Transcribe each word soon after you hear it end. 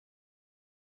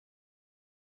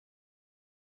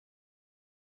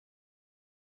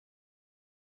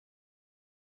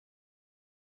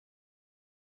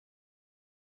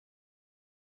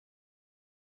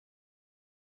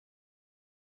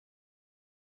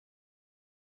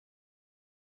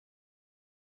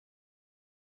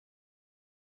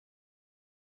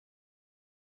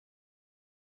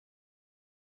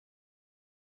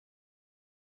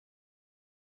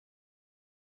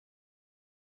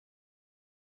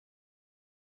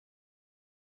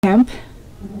camp,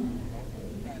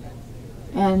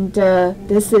 and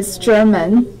this is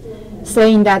German,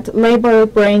 saying that labor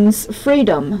brings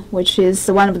freedom, which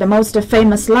is one of the most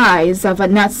famous lies of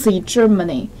Nazi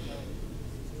Germany.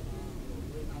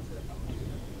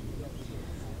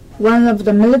 One of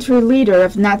the military leader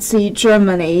of Nazi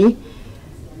Germany,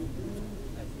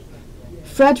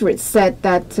 Frederick, said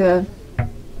that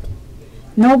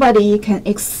nobody can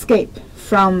escape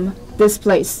from this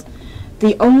place.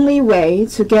 The only way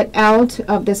to get out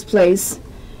of this place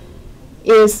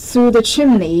is through the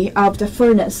chimney of the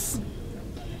furnace.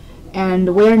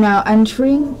 And we're now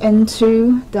entering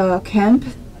into the camp.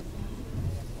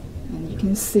 And you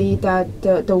can see that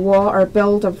the walls are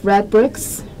built of red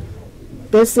bricks.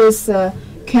 This is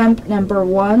camp number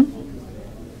 1,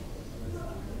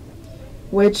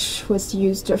 which was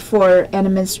used for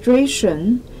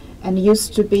administration and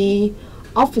used to be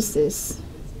offices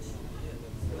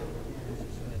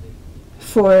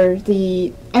for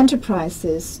the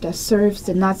enterprises that serves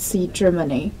the Nazi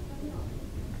Germany.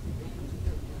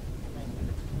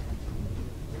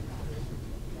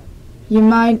 You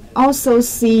might also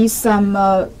see some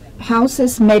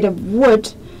houses made of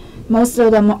wood. Most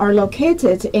of them are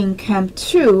located in Camp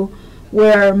 2,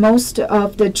 where most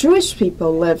of the Jewish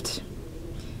people lived.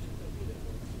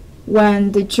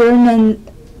 When the German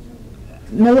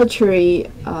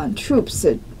military troops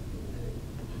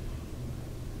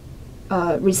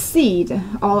recede,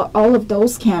 all of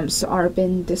those camps are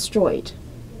being destroyed.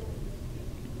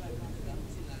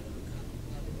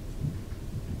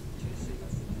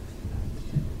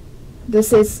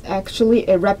 This is actually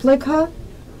a replica,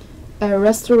 a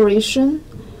restoration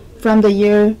from the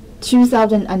year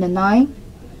 2009.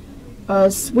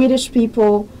 A Swedish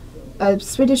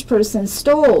person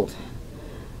stole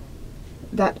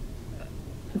that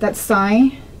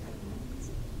sign,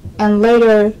 and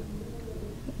later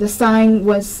the sign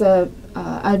was a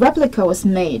replica was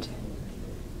made.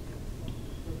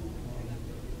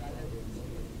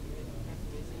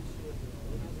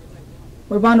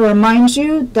 We want to remind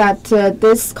you that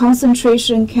this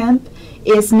concentration camp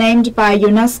is named by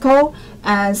UNESCO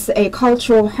as a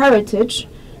cultural heritage,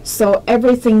 so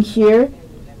everything here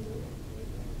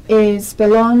is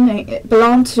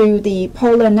belong to the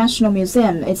Poland National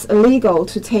Museum. It's illegal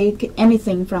to take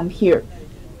anything from here.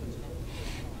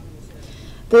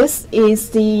 This is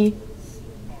the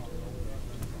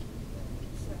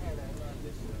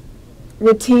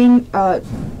routine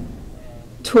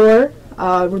tour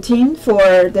routine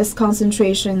for this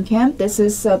concentration camp. This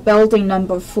is building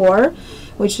number 4,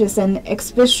 which is an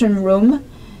exhibition room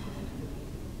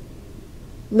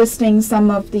listing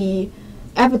some of the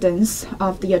evidence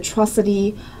of the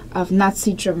atrocity of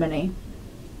Nazi Germany.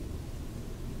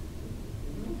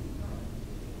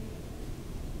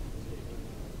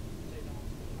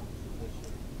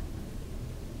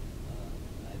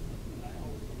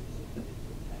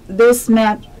 This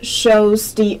map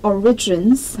shows the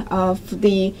origins of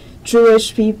the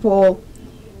Jewish people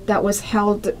that was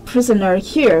held prisoner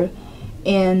here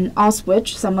in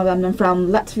Auschwitz. Some of them are from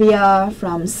Latvia,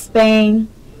 from Spain,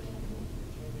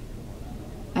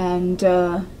 and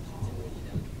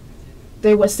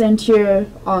they were sent here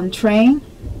on train.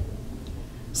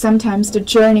 Sometimes the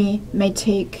journey may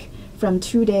take from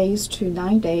 2 days to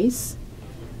 9 days,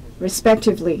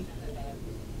 respectively.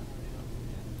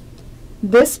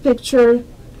 This picture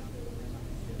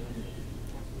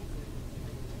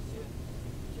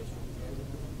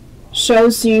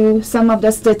shows you some of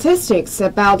the statistics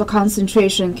about the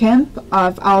concentration camp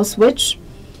of Auschwitz.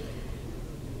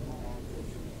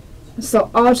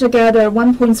 So altogether,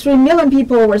 1.3 million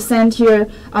people were sent here,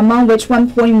 among which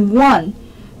 1.1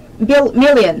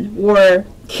 million were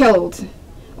killed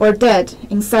or dead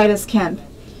inside this camp,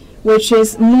 which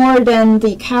is more than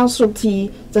the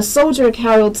casualty, the soldier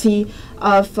casualty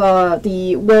of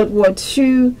the World War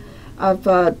II of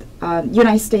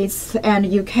United States and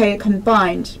UK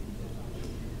combined.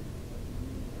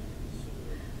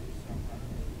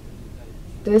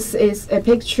 This is a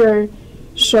picture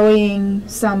showing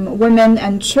some women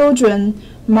and children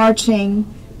marching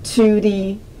to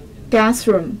the gas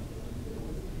room.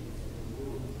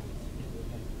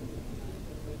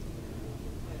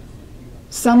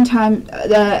 Sometime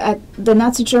at the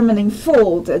Nazi Germany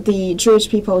fooled the Jewish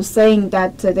people, saying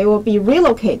that they will be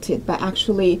relocated, but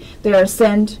actually they are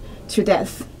sent to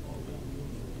death.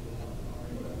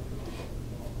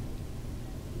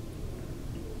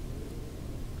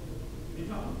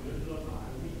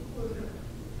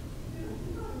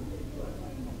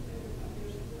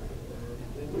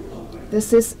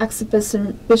 This is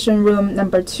exhibition room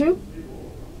number 2.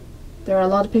 There are a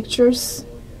lot of pictures.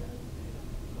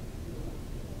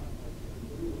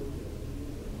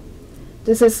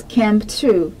 This is Camp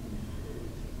 2,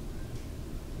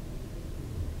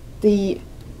 the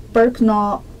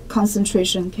Birkenau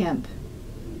concentration camp.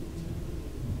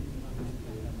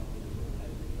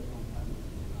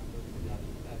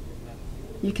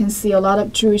 You can see a lot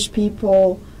of Jewish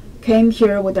people came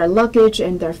here with their luggage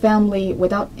and their family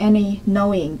without any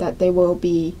knowing that they will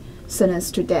be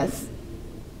sentenced to death.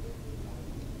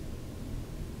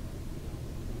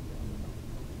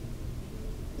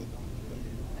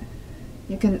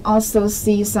 You can also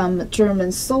see some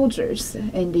German soldiers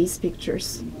in these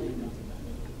pictures.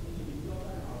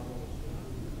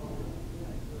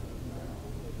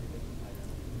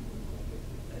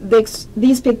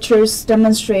 These pictures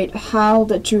demonstrate how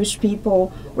the Jewish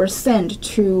people were sent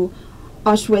to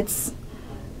Auschwitz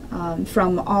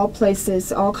from all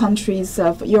places, all countries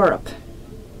of Europe.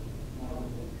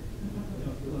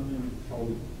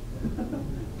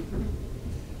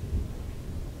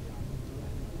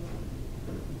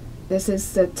 This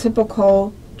is the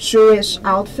typical Jewish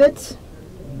outfit.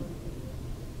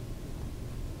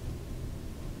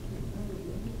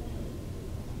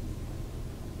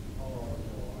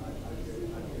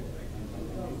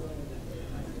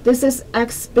 This is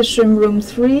exhibition room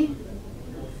 3,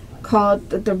 called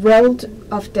the Road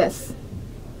of Death.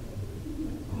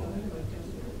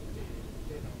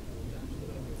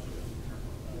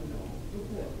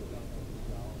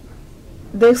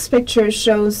 This picture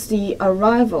shows the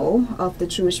arrival of the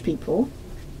Jewish people.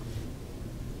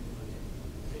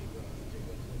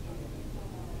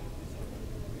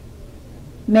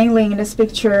 Mainly in this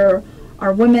picture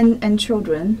are women and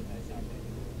children.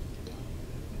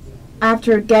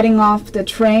 After getting off the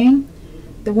train,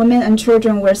 the women and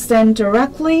children were sent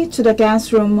directly to the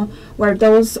gas room where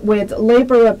those with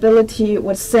labor ability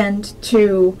were sent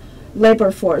to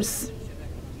labor force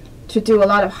to do a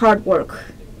lot of hard work.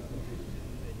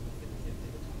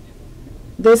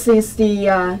 This is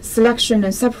the selection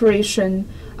and separation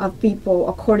of people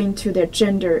according to their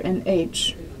gender and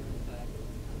age.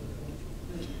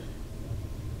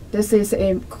 This is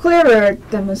a clearer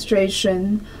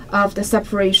demonstration of the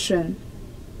separation.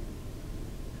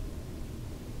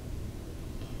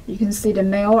 You can see the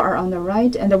male are on the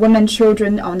right and the women and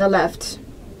children on the left.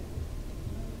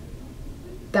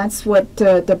 That's what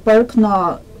the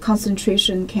Birkenau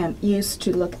concentration camp used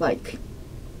to look like.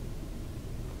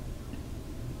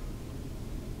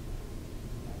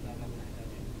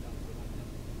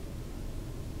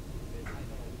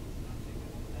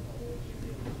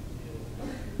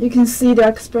 You can see their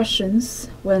expressions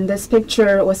when this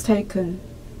picture was taken.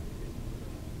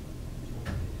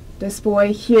 This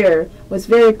boy here was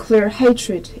very clear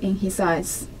hatred in his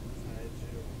eyes.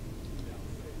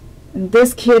 And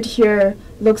this kid here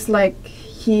looks like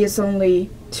he is only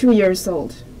 2 years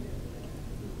old.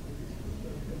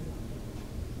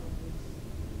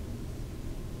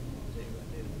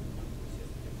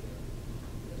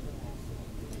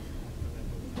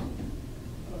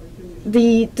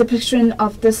 The depiction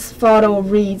of this photo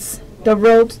reads, "The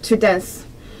road to death."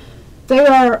 They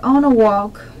are on a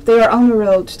walk, they are on the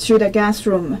road to the gas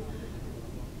room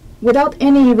without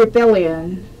any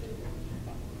rebellion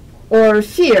or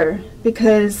fear,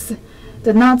 because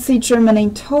the Nazi Germany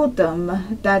told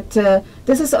them that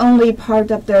this is only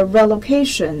part of their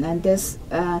relocation and this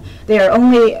they are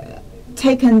only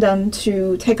taking them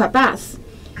to take a bath.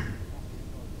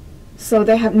 So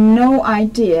they have no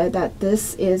idea that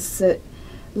this is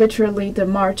literally the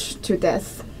march to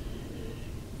death.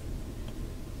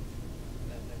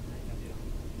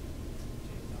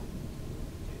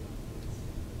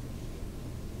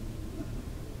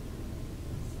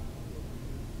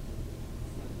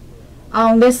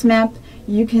 On this map,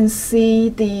 you can see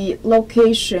the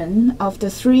location of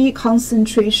the 3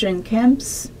 concentration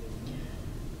camps.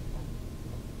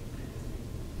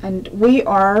 And we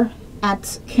are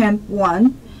at Camp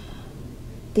 1,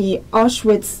 the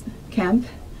Auschwitz camp,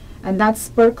 and that's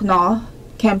Birkenau.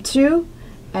 Camp 2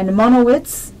 and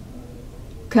Monowitz.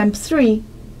 Camp 3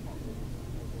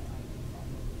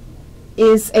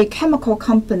 is a chemical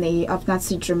company of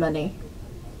Nazi Germany.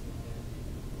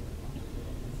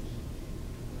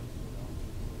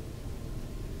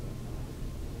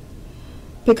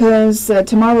 Because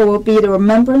tomorrow will be the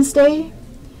Remembrance Day,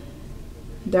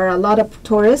 there are a lot of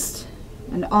tourists,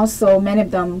 and also many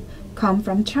of them come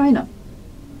from China.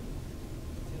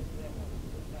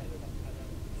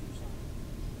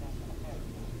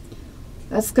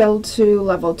 Let's go to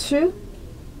level 2.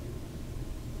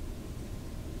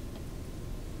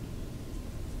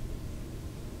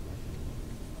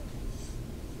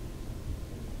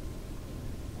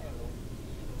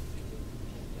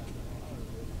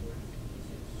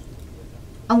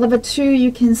 On level 2,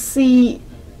 you can see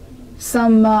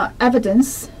some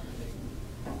evidence,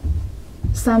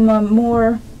 some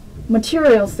more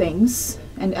material things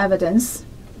and evidence.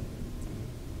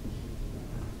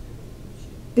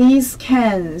 These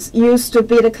cans used to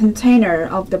be the container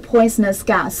of the poisonous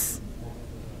gas.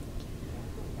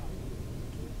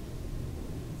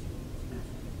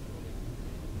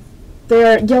 They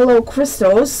are yellow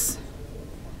crystals.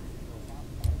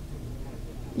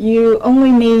 You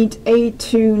only need 8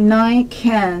 to 9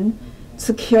 cans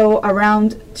to kill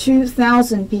around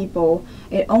 2,000 people.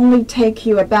 It only takes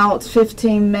you about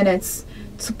 15 minutes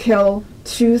to kill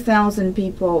 2,000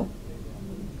 people.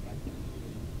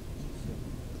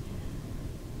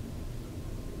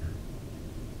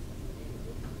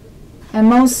 And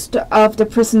most of the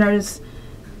prisoners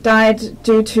died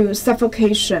due to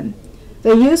suffocation.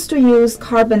 They used to use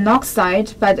carbon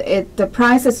monoxide, but the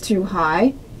price is too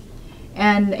high.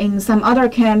 And in some other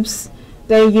camps,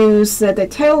 they use the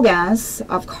tail gas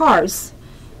of cars,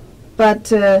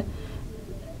 but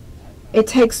it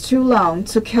takes too long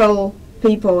to kill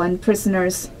people and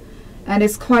prisoners, and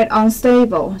it's quite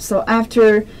unstable. So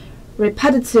after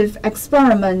repetitive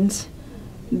experiment,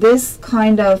 this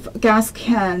kind of gas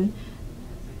can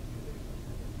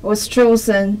was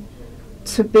chosen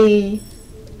to be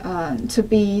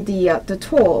the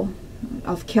tool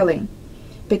of killing,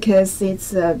 because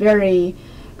it's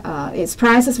its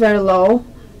price is very low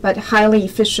but highly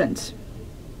efficient.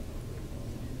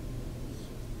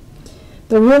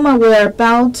 The room we're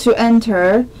about to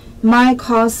enter might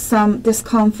cause some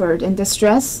discomfort and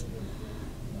distress,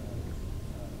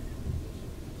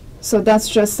 so that's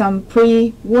just some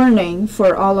pre-warning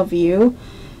for all of you.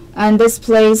 And this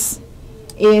place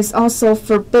is also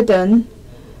forbidden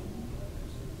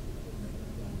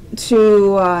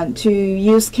to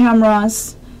use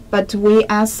cameras, but we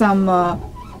ask some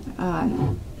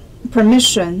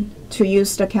permission to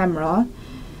use the camera.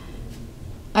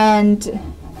 And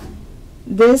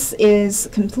this is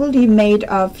completely made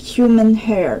of human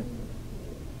hair.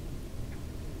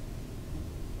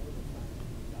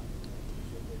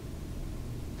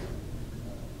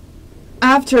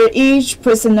 After each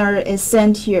prisoner is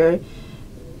sent here,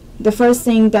 the first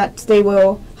thing that they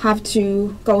will have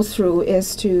to go through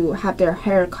is to have their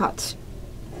hair cut.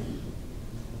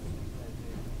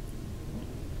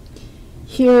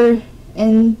 Here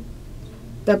in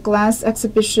the glass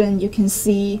exhibition, you can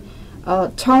see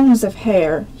tons of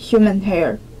hair, human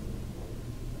hair.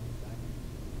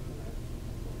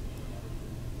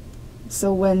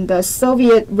 So when the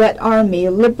Soviet Red Army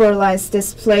liberalized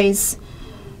this place,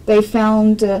 they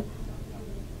found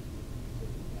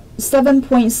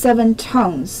 7.7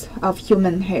 tons of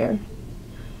human hair.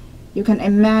 You can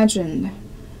imagine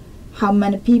how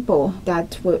many people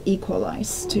that will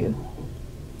equalize to.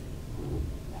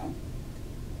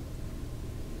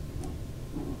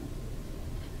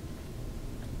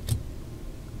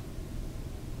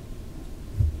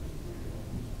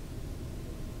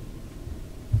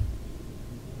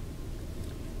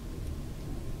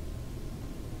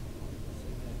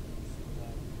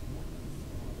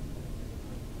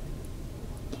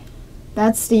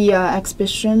 That's the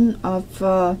exhibition of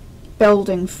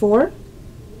Building 4.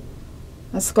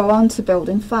 Let's go on to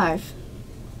Building 5.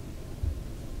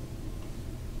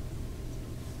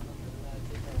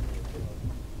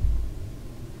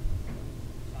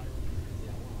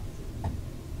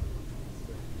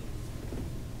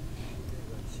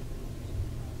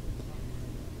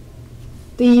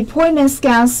 The poisonous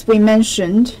gas we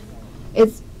mentioned,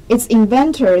 its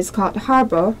inventor is called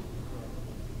Haber.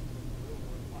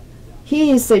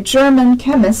 He is a German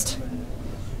chemist,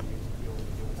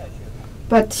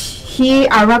 but he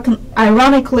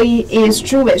ironically is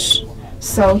Jewish,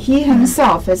 so he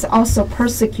himself is also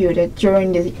persecuted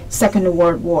during the Second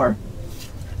World War.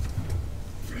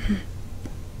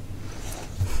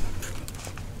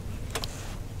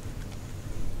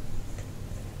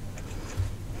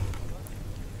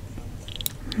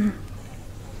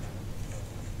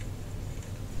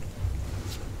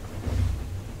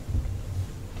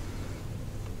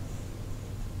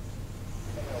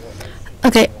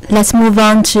 Okay, let's move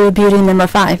on to building number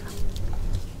 5.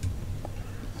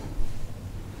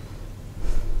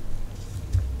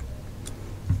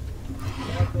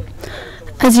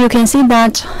 As you can see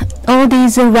that all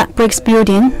these red bricks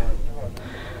building,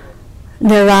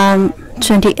 there are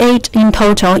 28 in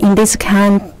total in this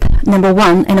camp number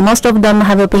 1, and most of them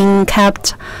have been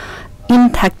kept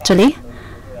intactly,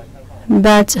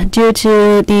 but due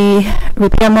to the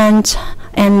repairment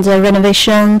and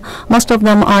renovation, most of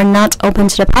them are not open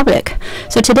to the public.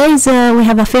 So today we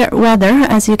have a fair weather.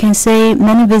 As you can see,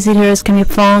 many visitors can be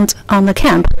found on the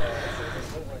camp.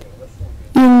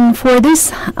 For this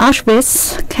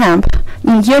Auschwitz camp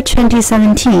in year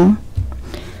 2017,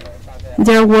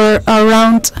 there were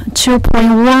around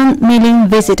 2.1 million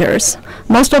visitors.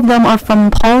 Most of them are from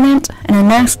Poland, and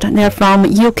next they're from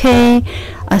UK,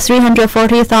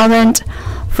 340,000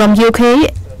 from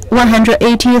UK,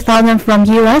 180,000 from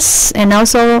US, and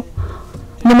also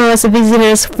numerous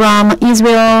visitors from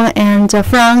Israel and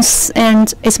France.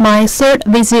 And it's my third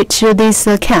visit to this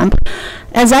camp.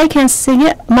 As I can see,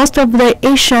 most of the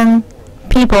Asian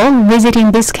people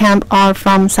visiting this camp are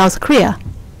from South Korea.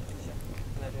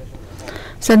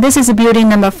 So this is building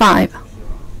number 5.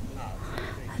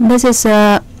 This is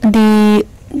the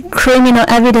criminal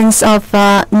evidence of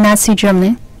Nazi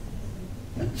Germany.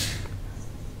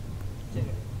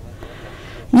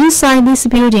 Inside this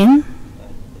building,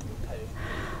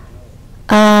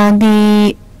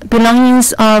 the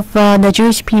belongings of the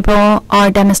Jewish people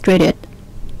are demonstrated.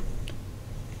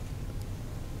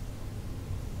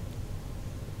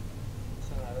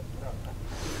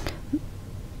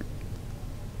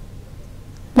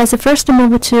 Let's first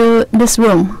move to this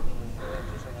room.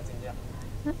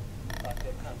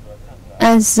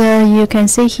 As you can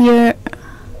see here,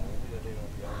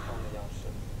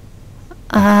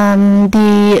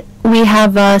 we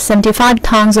have 75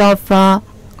 tons of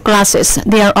glasses.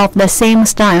 They are of the same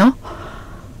style.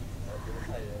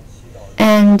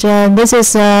 And this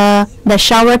is the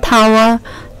shower tower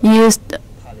used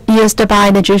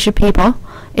by the Jewish people.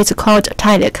 It's called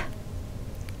Tailik.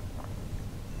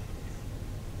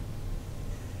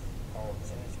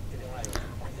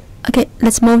 Okay,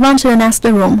 let's move on to the next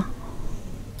room.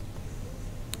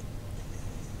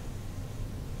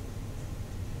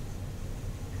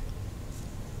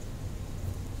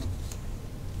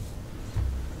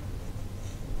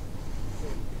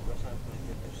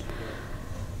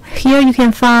 Here you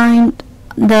can find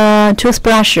the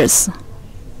toothbrushes,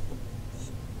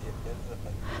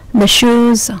 the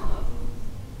shoes,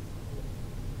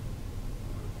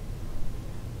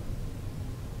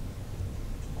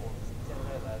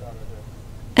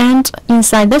 and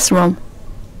inside this room,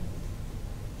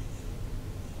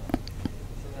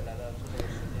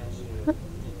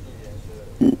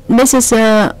 this is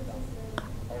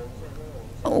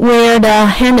where the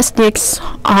hand sticks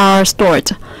are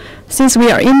stored. Since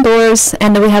we are indoors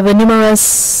and we have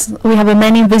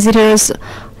many visitors,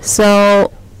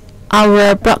 so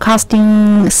our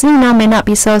broadcasting signal may not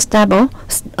be so stable.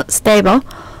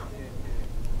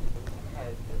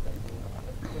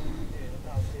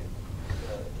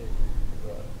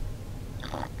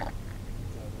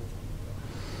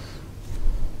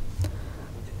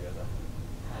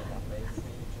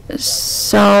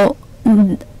 So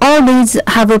all these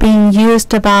have been used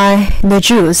by the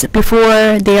Jews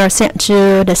before they are sent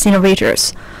to the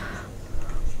incinerators.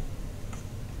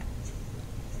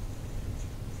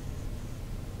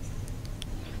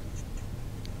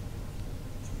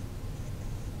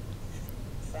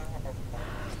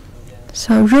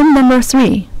 So room number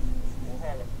 3.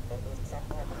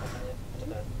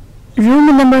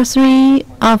 Room number 3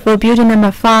 of building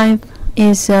number 5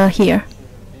 is here.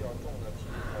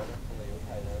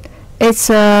 It's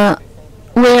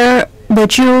where the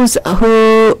Jews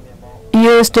who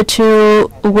used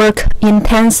to work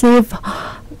intensive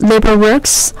labor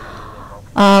works,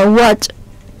 what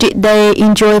did they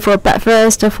enjoy for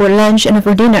breakfast, for lunch, and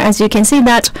for dinner? As you can see,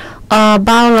 that a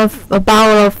bowl of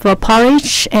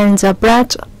porridge and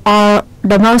bread are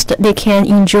the most they can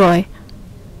enjoy.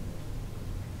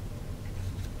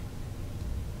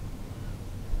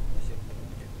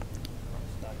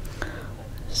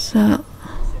 So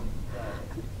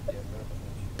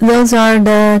those are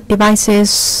the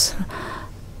devices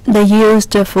they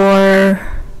used for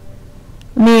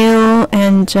meal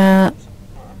and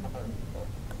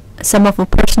some of the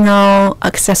personal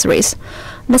accessories.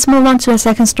 Let's move on to the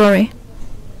second story.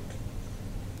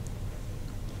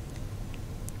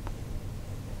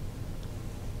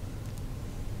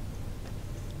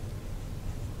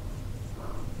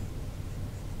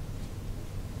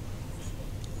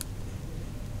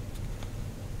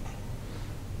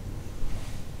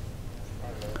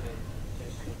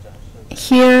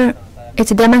 Here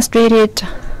it's demonstrated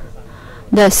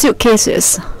the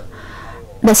suitcases.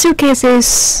 The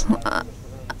suitcases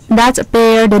that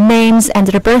bear the names and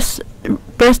the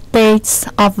birth dates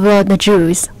of the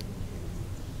Jews.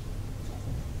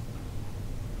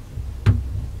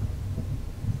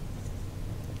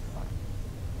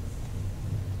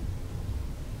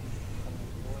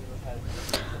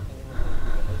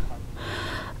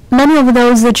 Many of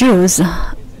those Jews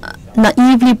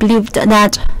naively believed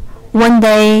that one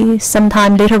day,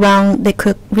 sometime later on, they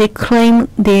could reclaim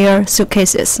their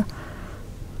suitcases.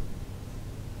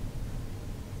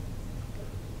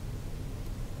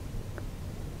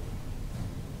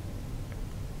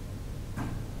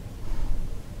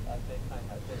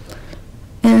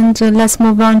 let's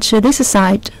move on to this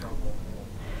side.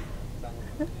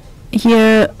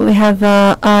 Here we have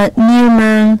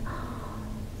Newman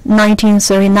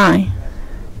 1939.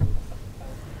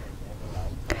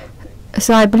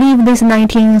 So I believe this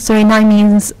 1939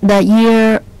 means the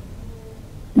year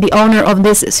the owner of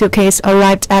this suitcase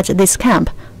arrived at this camp.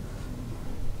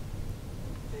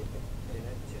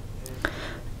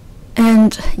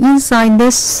 And inside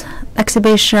this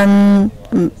exhibition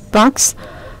box,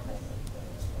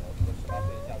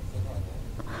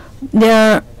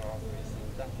 there,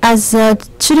 as to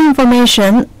the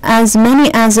information, as many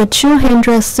as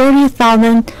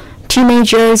 230,000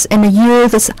 teenagers and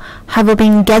youths have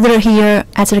been gathered here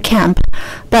at the camp.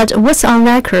 But what's on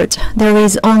record, there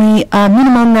is only a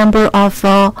minimum number of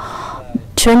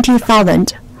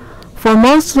 20,000. For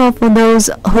most of those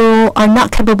who are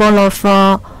not capable of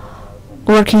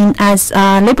working as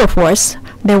a labor force,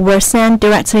 they were sent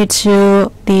directly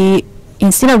to the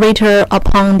incinerator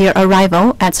upon their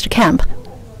arrival at the camp.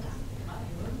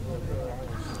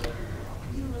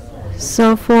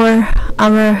 So for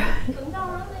our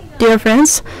dear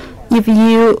friends, if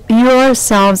you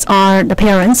yourselves are the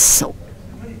parents,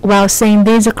 while seeing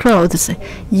these clothes,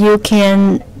 you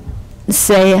can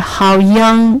say how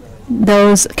young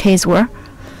those kids were.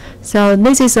 So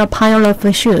this is a pile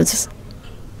of shoes.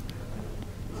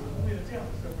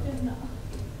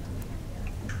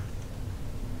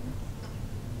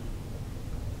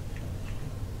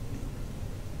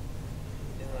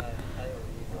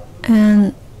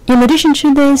 And in addition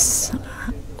to this,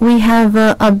 we have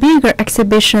a bigger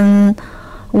exhibition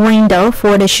window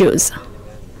for the shoes.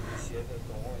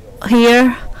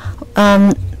 Here,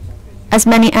 as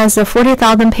many as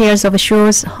 40,000 pairs of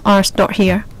shoes are stored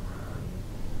here.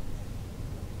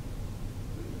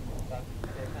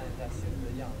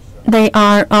 They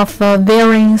are of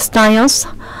varying styles.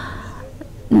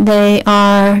 They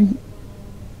are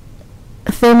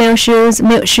female shoes,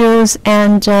 male shoes,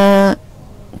 and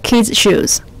kids'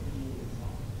 shoes.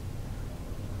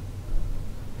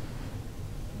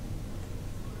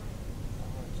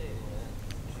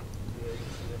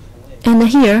 And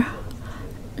here,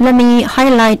 let me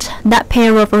highlight that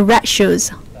pair of red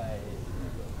shoes.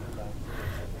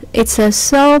 It's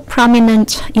so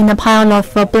prominent in a pile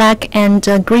of black and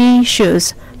green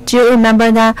shoes. Do you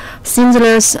remember that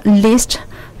Schindler's List?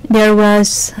 There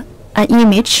was an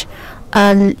image,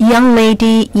 a young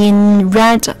lady in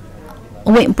red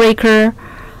windbreaker.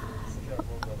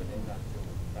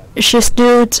 She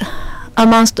stood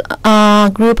amongst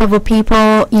a group of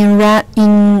people in red,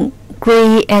 in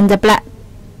gray and black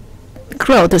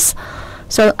clothes.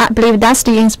 So I believe that's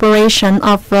the inspiration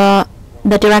of the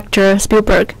director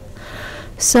Spielberg.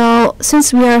 So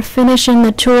since we are finishing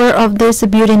the tour of this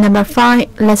building number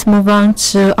 5, let's move on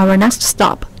to our next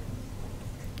stop.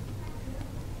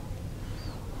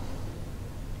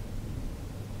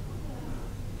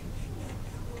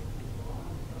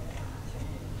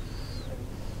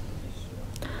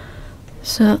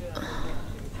 So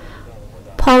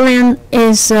Poland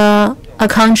is a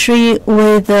country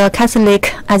with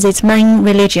Catholic as its main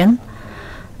religion,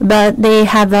 but they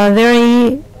have a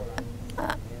very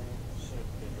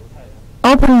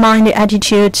open-minded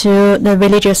attitude to the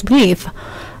religious belief.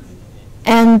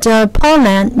 And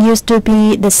Poland used to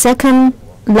be the second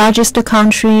largest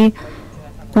country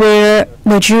where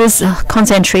the Jews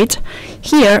concentrate.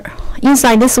 Here,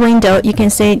 inside this window, you can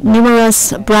see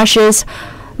numerous brushes.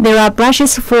 There are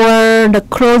brushes for the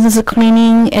clothes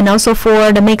cleaning and also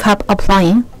for the makeup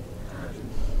applying.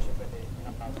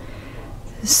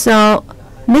 So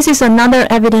this is another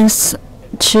evidence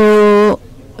to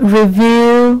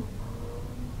review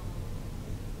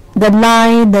the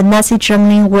lie the Nazi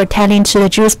Germany were telling to the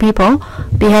Jewish people,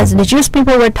 because the Jewish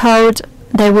people were told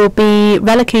they will be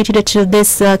relocated to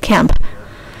this camp.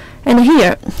 And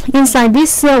here, inside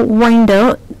this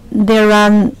window, there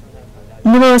are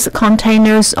numerous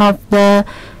containers of the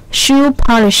shoe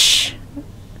polish.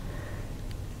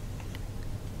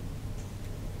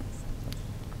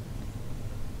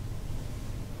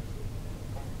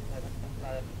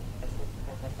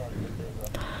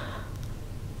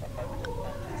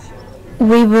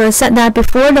 We've said that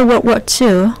before the World War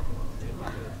II,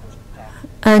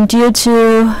 and due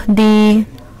to the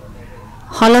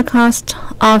Holocaust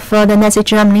of the Nazi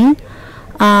Germany,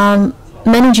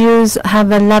 many Jews have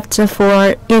left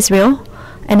for Israel,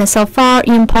 and so far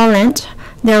in Poland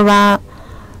there are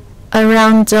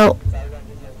around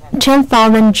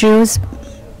 10,000 Jews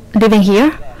living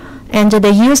here, and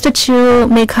they used to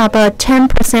make up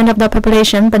 10% of the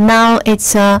population, but now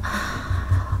it's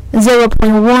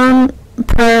 0.1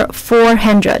 per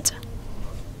 400.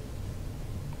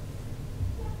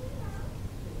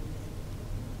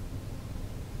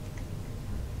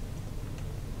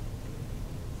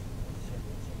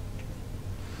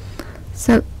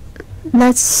 So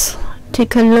let's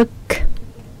take a look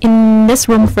in this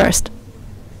room first.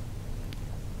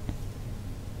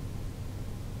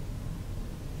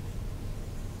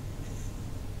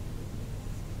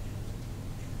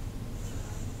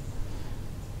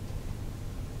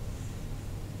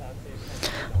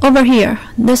 Over here,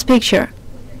 this picture.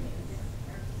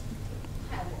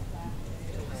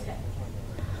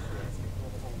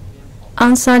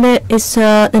 Outside it is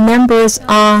the numbers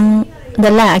on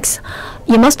the legs.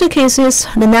 In most cases,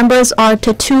 the numbers are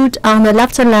tattooed on the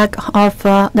left leg of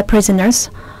the prisoners.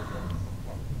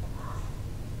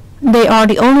 They are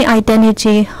the only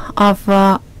identity of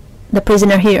the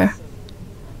prisoner here.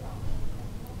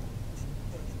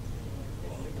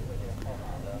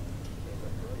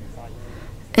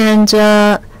 And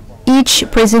each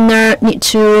prisoner need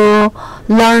to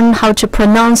learn how to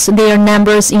pronounce their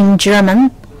numbers in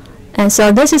German. And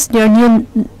so this is their new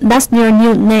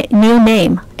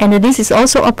name, and this is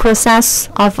also a process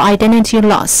of identity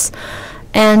loss,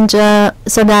 and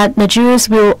so that the Jews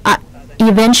will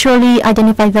eventually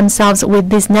identify themselves with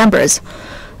these numbers.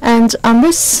 And on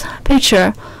this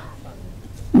picture,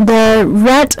 the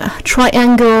red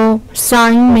triangle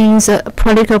sign means a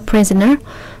political prisoner,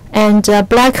 and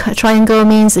black triangle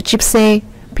means gypsy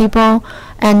people,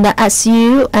 and the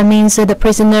SU means the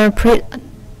prisoner.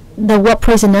 The war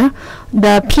prisoner.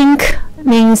 The pink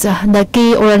means the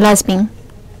gay or lesbian.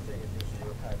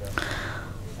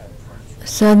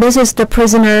 So this is the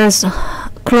prisoners'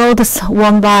 clothes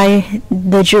worn by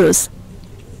the Jews.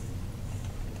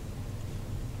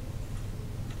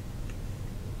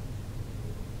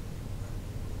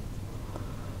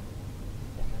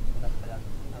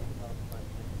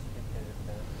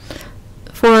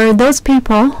 For those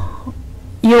people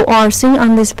you are seeing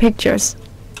on these pictures,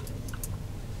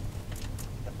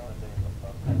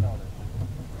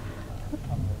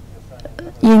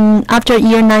 after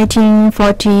year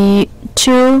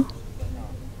 1942,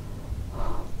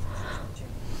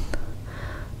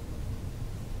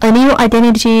 a new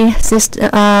identity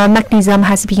mechanism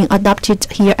has been adopted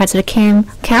here at the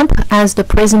camp, as the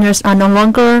prisoners are no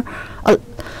longer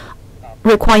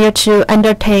required to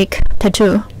undertake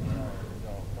tattoo.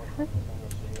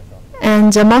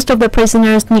 And most of the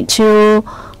prisoners need to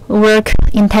work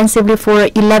intensively for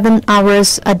 11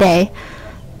 hours a day.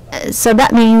 So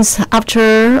that means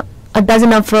after a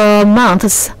dozen of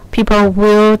months, people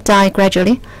will die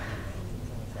gradually.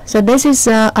 So this is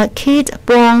a kid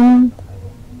born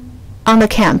on the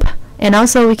camp, and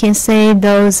also we can say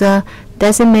those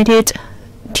decimated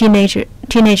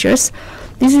teenagers.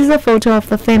 This is a photo of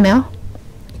the female.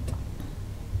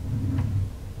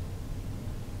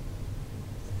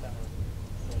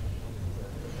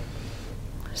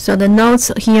 So the notes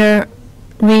here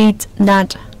read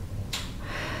that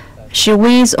she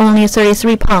weighs only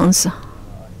 33 pounds.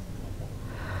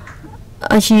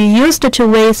 She used to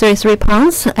weigh 33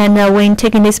 pounds, and when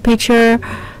taking this picture,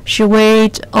 she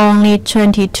weighed only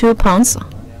 22 pounds.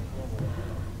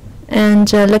 And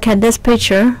look at this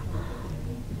picture.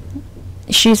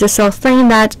 She's so thin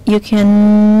that you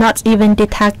cannot even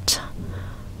detect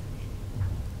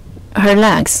her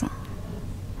legs.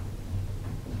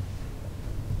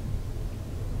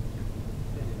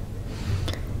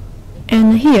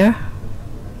 And here,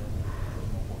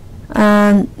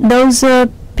 those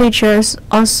pictures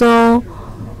also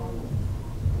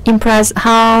impress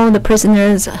how the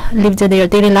prisoners lived their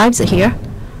daily lives here.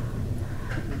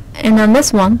 And on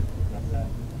this one,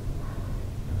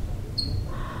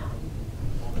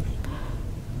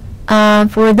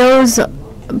 for those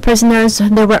prisoners,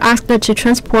 they were asked to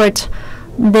transport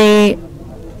the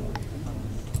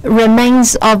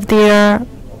remains of their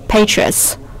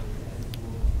patriots.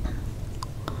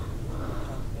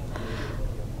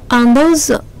 On those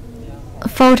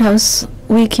photos,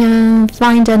 we can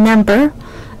find a number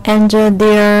and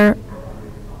their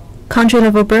country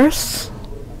of birth.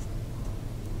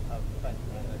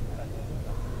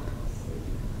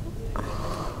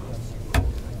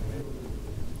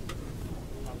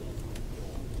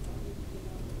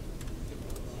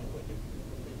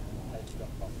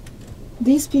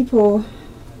 These people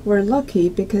were lucky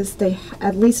because they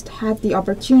at least had the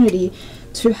opportunity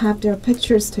to have their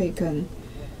pictures taken.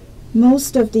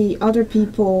 Most of the other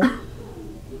people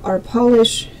are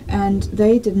Polish, and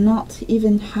they did not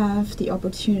even have the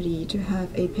opportunity to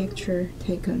have a picture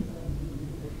taken.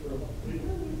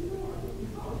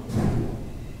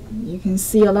 You can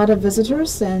see a lot of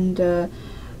visitors, and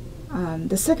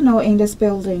the signal in this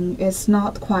building is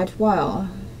not quite well,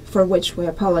 for which we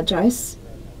apologize.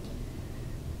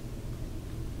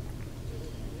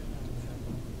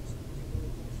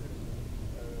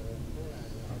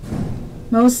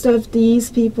 Most of these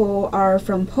people are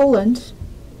from Poland.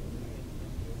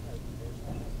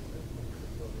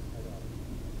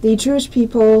 The Jewish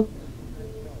people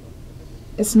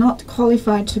is not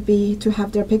qualified to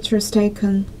have their pictures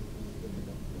taken.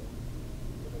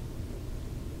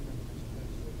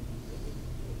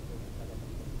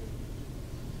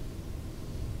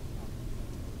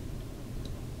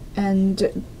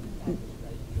 And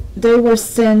they were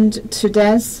sent to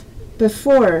death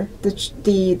before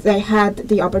they had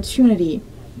the opportunity.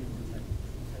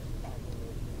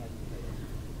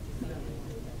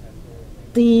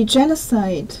 The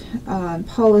genocide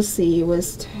policy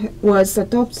was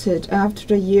adopted after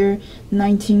the year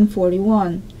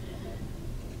 1941.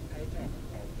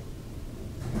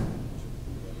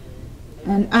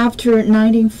 And after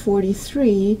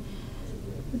 1943,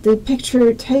 the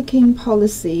picture-taking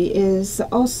policy is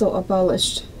also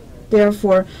abolished.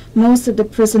 Therefore, most of the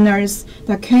prisoners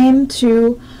that came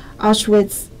to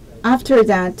Auschwitz after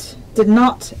that did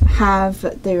not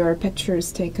have their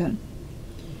pictures taken.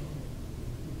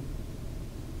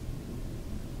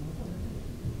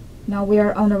 Now we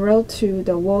are on the road to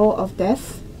the wall of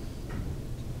death.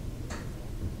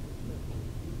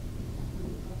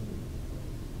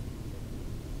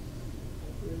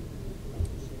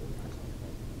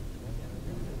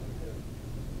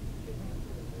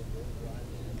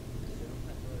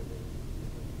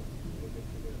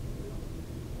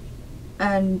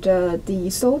 And the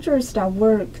soldiers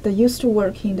that used to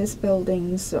work in these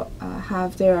buildings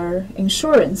have their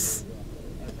insurance.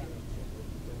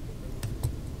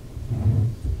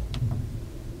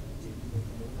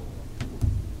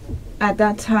 At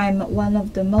that time, one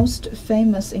of the most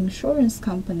famous insurance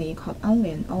company called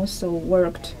Allianz also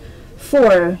worked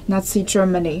for Nazi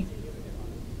Germany.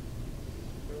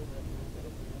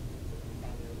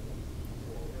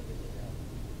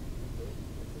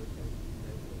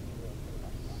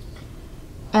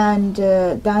 And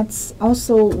that's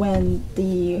also when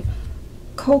the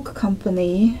Coke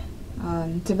company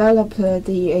developed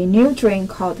a new drink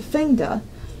called Finda.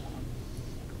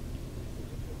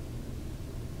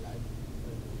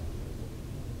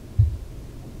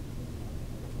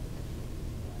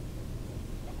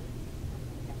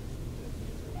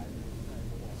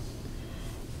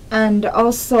 And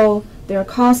also their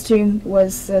costume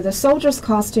was, the soldiers'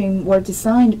 costume were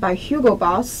designed by Hugo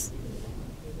Boss.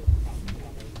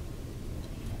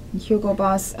 Hugo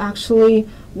Boss actually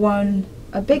won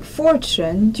a big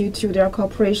fortune due to their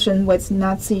cooperation with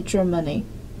Nazi Germany.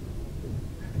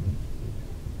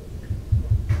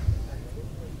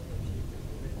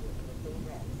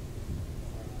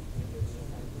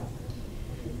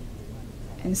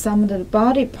 And some of the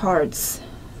body parts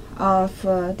of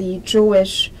the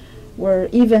Jewish were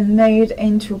even made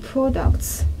into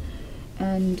products,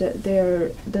 and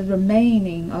the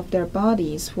remaining of their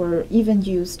bodies were even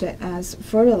used as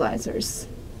fertilizers.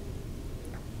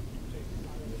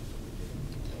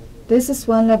 This is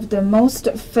one of the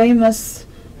most famous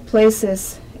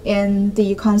places in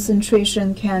the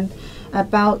concentration camp.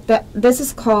 This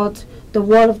is called the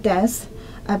Wall of Death.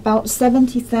 About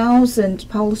 70,000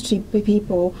 Polish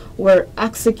people were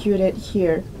executed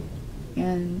here.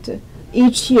 And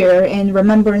each year in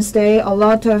Remembrance Day, a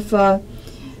lot of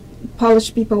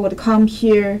Polish people would come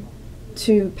here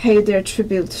to pay their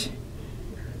tribute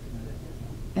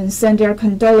and send their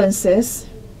condolences.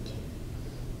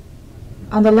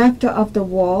 On the left of the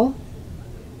wall,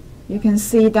 you can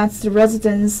see that's the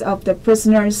residence of the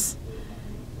prisoners.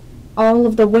 All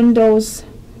of the windows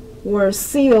were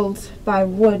sealed by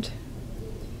wood.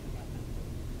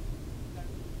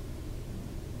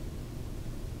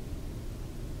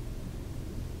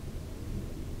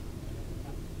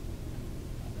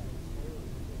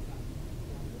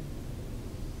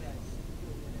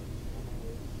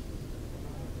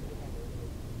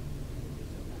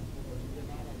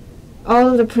 All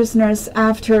of the prisoners,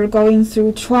 after going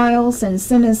through trials and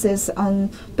sentences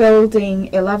on Building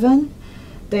 11,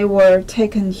 they were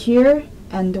taken here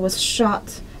and was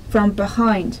shot from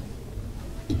behind.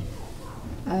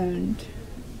 And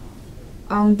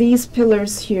on these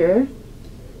pillars here,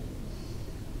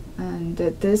 and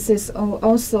this is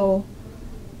also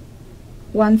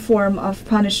one form of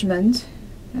punishment,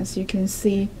 as you can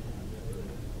see.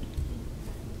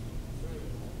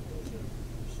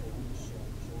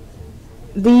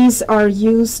 These are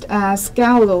used as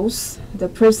gallows. The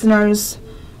prisoners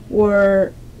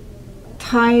were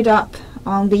tied up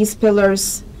on these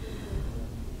pillars,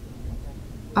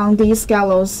 on these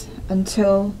gallows,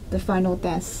 until the final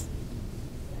death.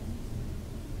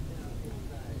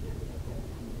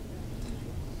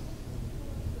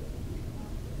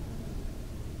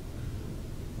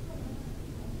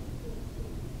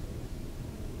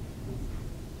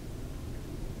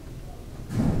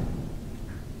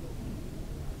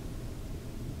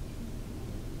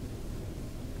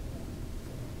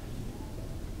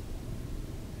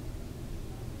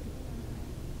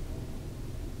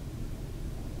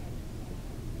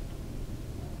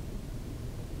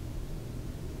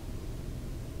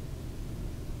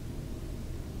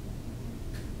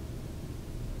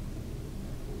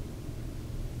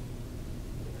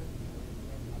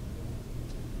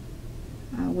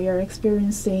 we are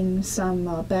experiencing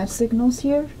some bad signals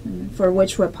here, for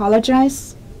which we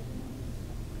apologize.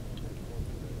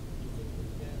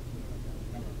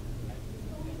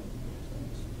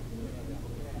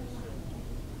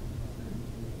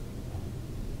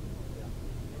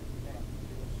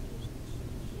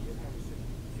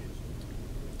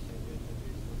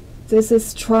 This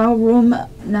is trial room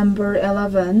number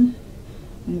 11.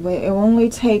 It will only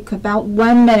take about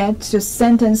 1 minute to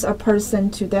sentence a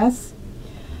person to death.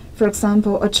 For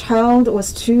example, a child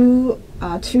was too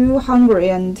hungry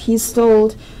and he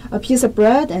stole a piece of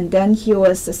bread, and then he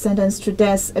was sentenced to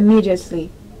death immediately.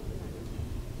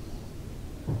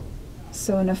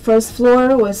 So on the first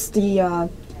floor was the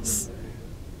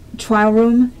trial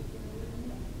room.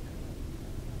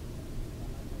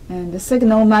 And the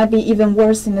signal might be even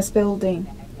worse in this building.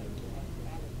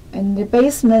 In the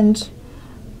basement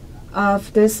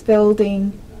of this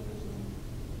building,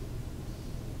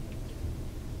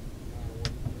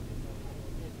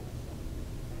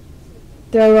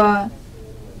 there are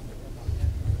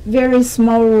very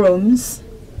small rooms.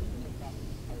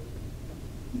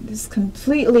 It's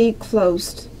completely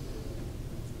closed.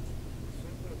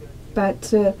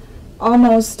 But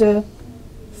almost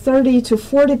 30 to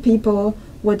 40 people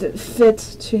would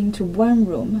fit into one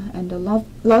room, and a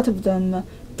lot of them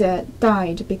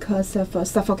died because of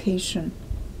suffocation.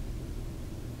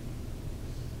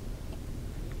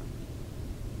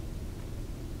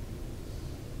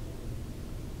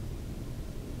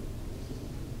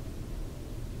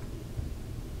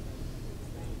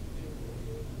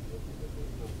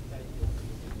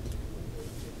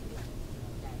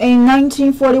 In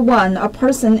 1941, a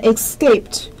person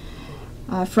escaped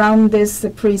from this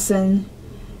prison,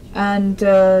 and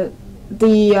the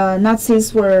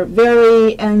Nazis were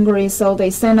very angry, so they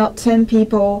sent out 10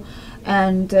 people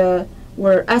and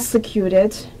were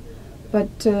executed.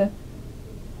 But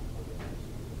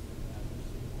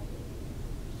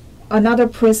another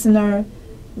prisoner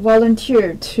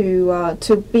volunteered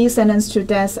to be sentenced to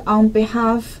death on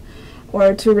behalf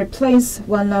or to replace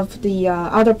one of the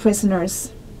other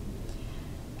prisoners,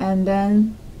 and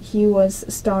then he was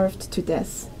starved to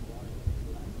death.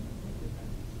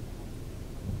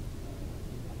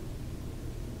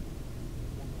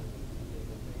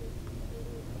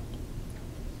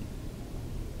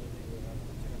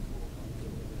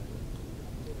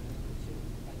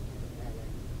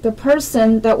 The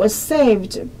person that was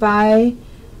saved by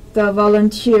the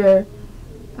volunteer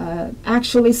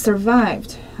actually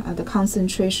survived the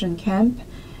concentration camp,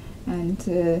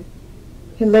 and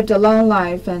he lived a long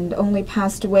life and only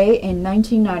passed away in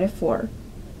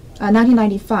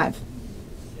 1995.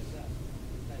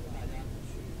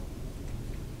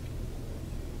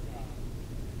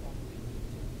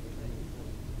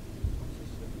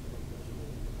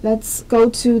 Let's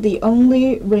go to the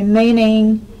only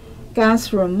remaining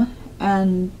gas room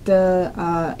and the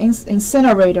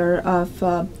incinerator of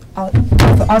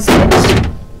Auschwitz.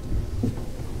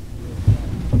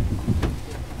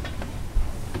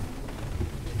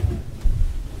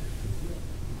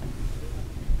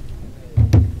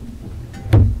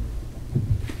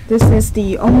 This is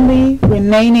the only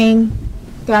remaining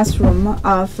gas room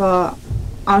of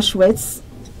Auschwitz.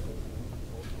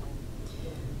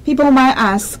 People might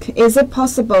ask, is it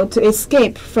possible to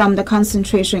escape from the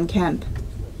concentration camp?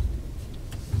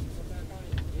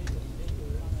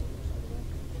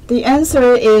 The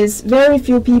answer is very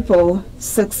few people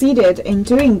succeeded in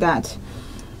doing that.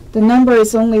 The number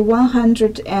is only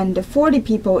 140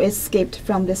 people escaped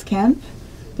from this camp.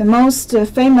 The most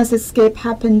famous escape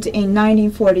happened in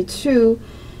 1942.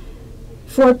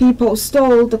 4 people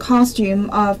stole the costume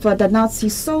of the Nazi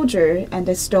soldier, and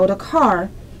they stole a car,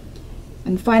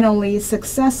 and finally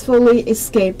successfully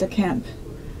escaped the camp.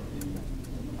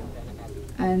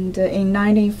 And in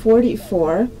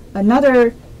 1944,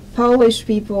 another Polish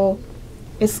people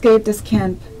escaped this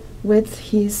camp with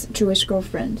his Jewish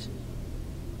girlfriend.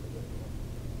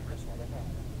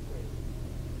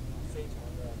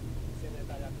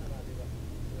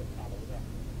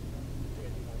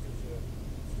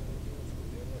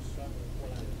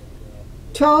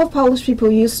 Twelve Polish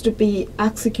people used to be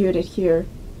executed here.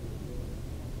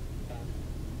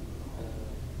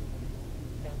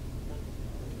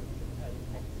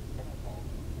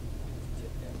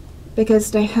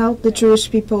 Because they helped the Jewish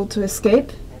people to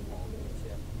escape.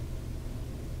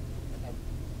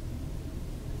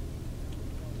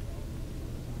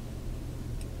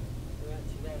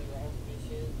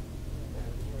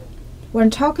 When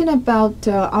talking about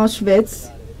Auschwitz,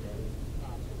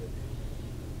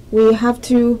 we have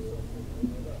to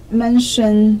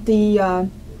mention the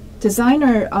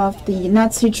designer of the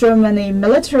Nazi Germany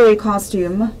military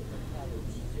costume,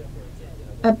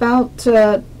 about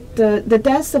the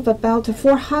deaths of about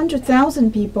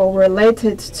 400,000 people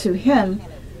related to him,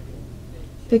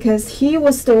 because he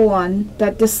was the one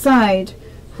that decided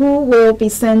who will be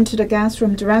sent to the gas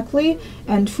room directly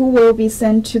and who will be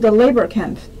sent to the labor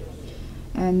camp.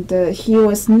 And he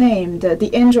was named the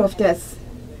Angel of Death.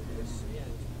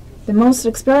 The most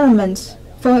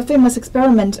famous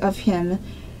experiment of him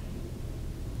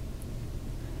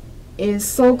is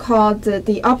so-called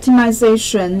the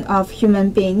optimization of human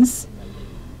beings.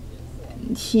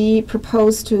 He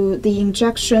proposed to the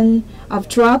injection of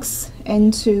drugs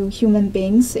into human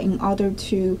beings in order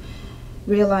to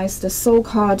realize the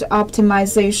so-called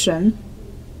optimization.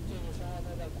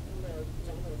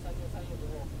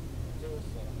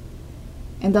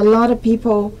 And a lot of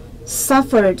people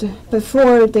suffered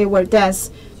before they were dead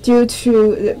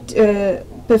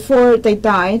before they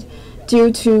died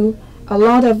due to a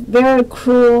lot of very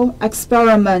cruel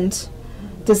experiment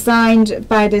designed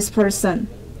by this person.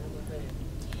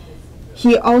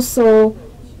 He also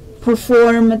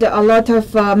performed a lot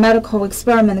of medical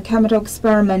experiment, chemical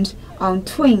experiment on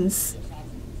twins.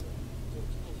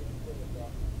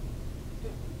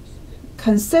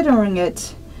 Considering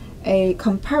it a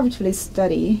comparative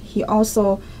study, he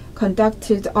also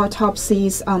conducted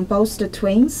autopsies on both the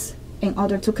twins in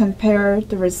order to compare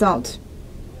the result.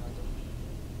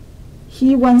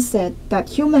 He once said that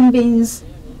human beings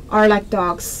are like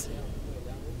dogs.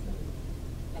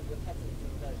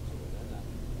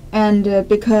 And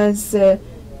because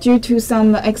due to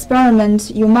some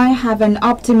experiment, you might have an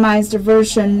optimized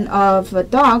version of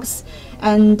dogs,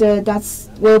 and that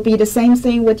will be the same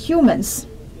thing with humans.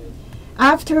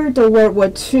 After the World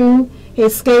War II, he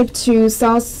escaped to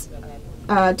South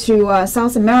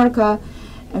America,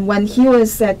 and when he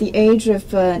was at the age of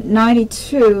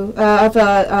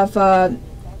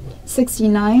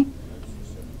 69,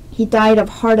 he died of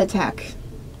heart attack.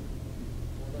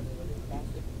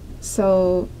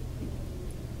 So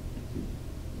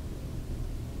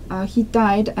he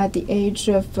died at the age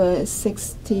of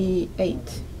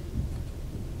 68.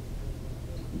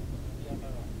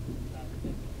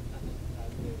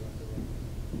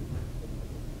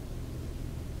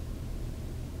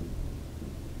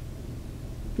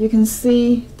 You can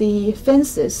see the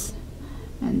fences,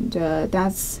 and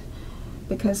that's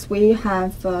because we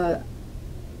have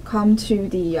come to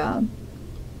the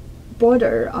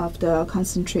border of the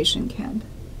concentration camp.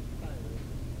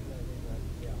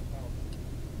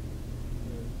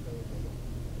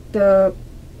 The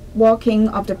walking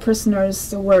of the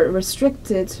prisoners were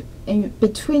restricted in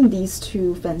between these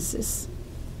two fences.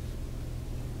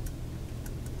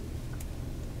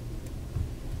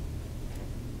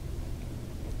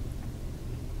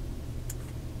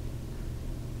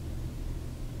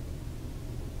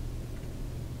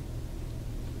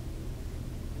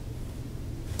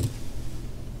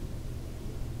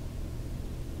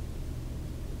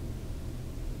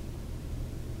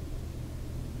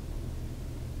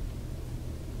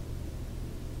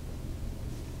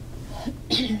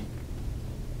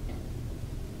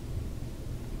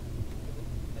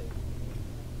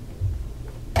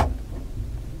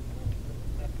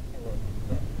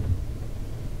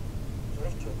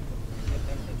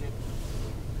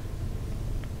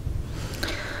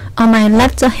 On my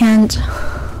left hand,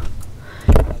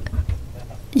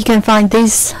 you can find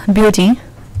this building,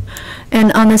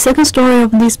 and on the second story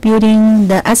of this building,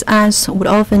 the SS would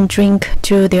often drink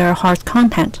to their heart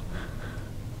content.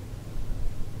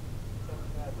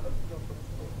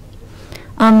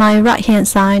 On my right hand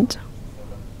side,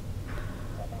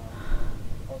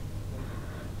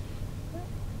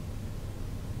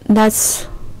 that's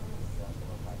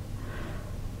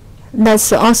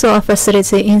also a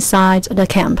facility inside the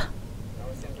camp.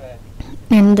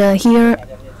 And here,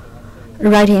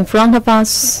 right in front of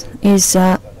us, is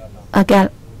a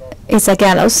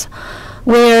gallows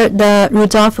where the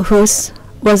Rudolf Huss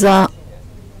was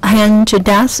hanged to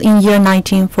death in year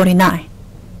 1949.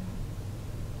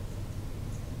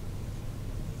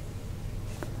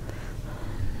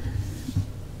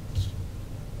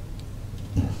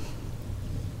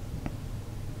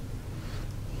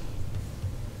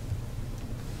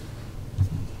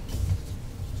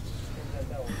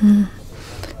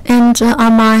 And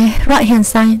on my right hand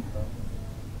side,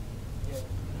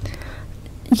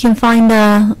 you can find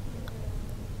a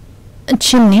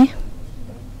chimney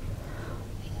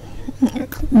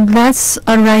that's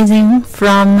arising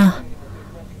from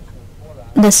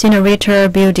the incinerator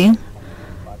building,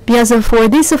 because for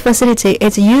this facility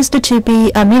it used to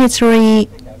be a military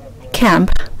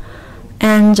camp,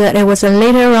 and it was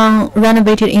later on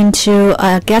renovated into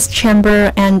a gas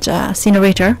chamber and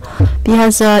incinerator,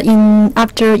 because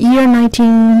after year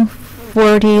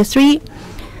 1943,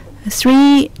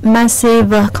 3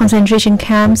 massive concentration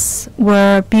camps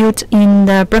were built in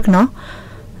the Birkenau.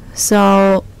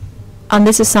 So on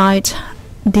this side,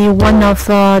 one of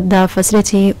the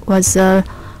facility was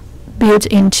built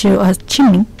into a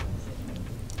chimney.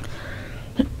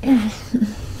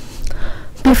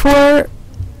 Before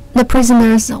the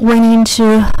prisoners went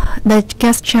into the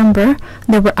gas chamber,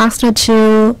 they were asked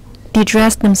to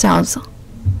de-dress themselves.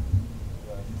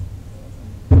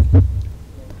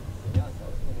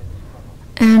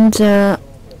 And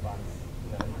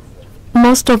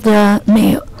most of the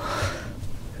male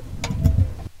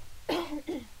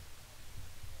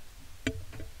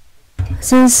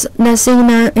since the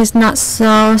signal is not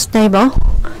so stable,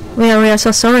 we are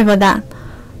so sorry for that.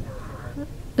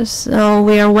 So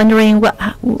we are wondering what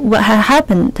had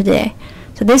happened today.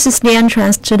 So this is the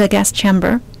entrance to the gas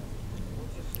chamber.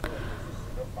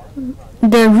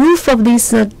 The roof of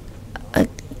this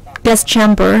gas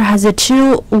chamber has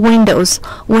 2 windows.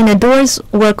 When the doors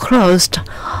were closed,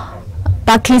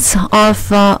 buckets of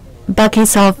the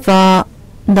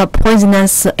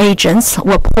poisonous agents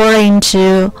were poured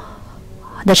into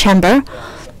the chamber,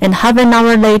 and half an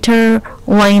hour later,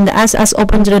 when the SS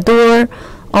opened the door,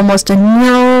 almost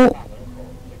no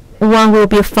one will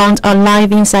be found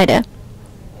alive inside it.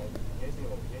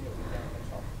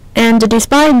 And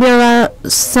despite there are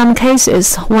some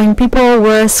cases when people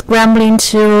were scrambling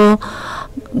to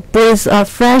breathe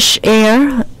fresh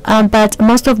air, but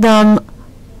most of them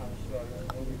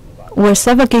were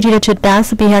suffocated to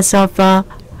death because of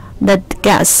the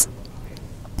gas.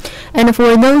 And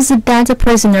for those dead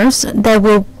prisoners, they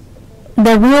will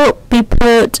be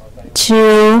put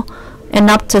to an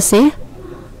autopsy.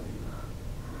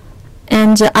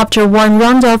 And after one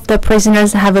round of the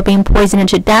prisoners have been poisoned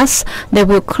to death, they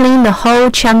will clean the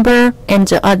whole chamber, and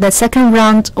the second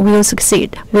round will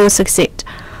succeed.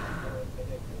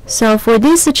 So for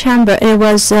this chamber, it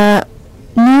was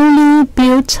newly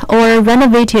built or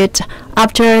renovated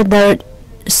after the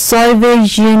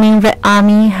Soviet Union Red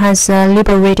Army has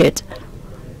liberated.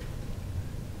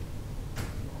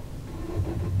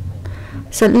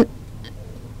 So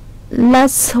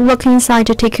let's walk inside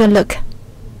to take a look.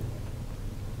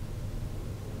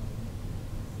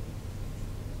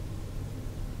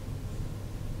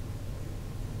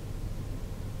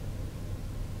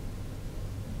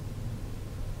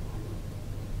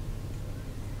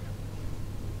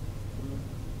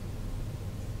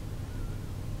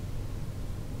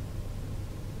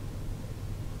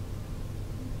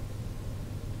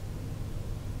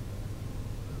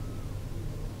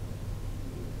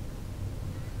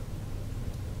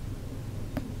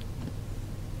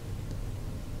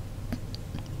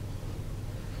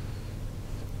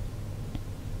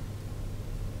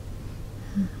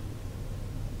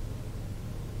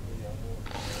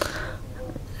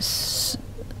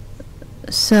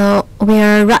 So we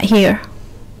are right here.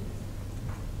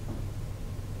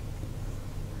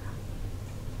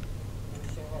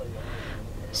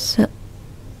 So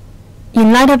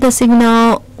in light of the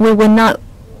signal, we will not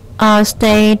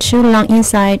stay too long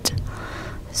inside.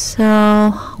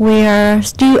 So we are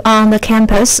still on the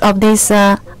campus of this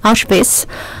Auschwitz.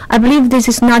 I believe this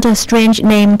is not a strange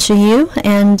name to you,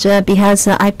 and because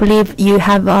I believe you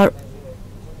have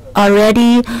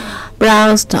already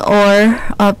browsed or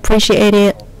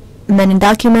appreciated many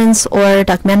documents or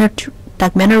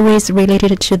documentaries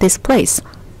related to this place.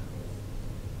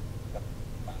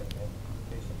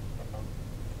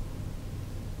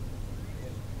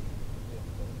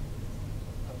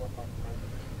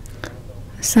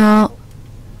 So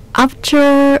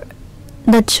after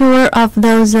the tour of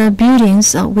those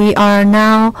buildings, we are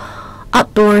now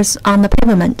outdoors on the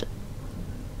pavement.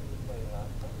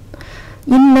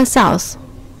 In the south,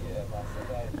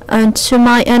 to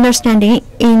my understanding,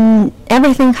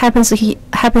 everything happens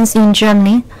in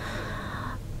Germany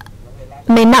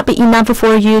may not be enough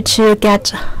for you to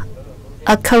get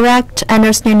a correct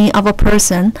understanding of a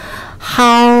person,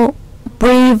 how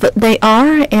brave they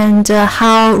are and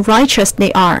how righteous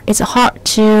they are. It's hard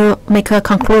to make a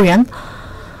conclusion.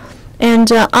 And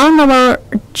on our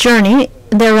journey,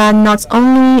 there are not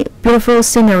only beautiful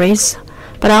sceneries,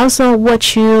 but also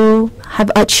what you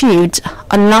have achieved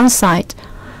alongside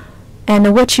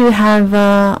and what you have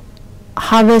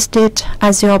harvested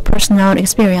as your personal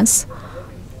experience.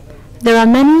 There are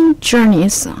many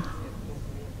journeys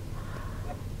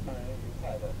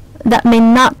that may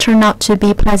not turn out to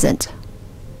be pleasant.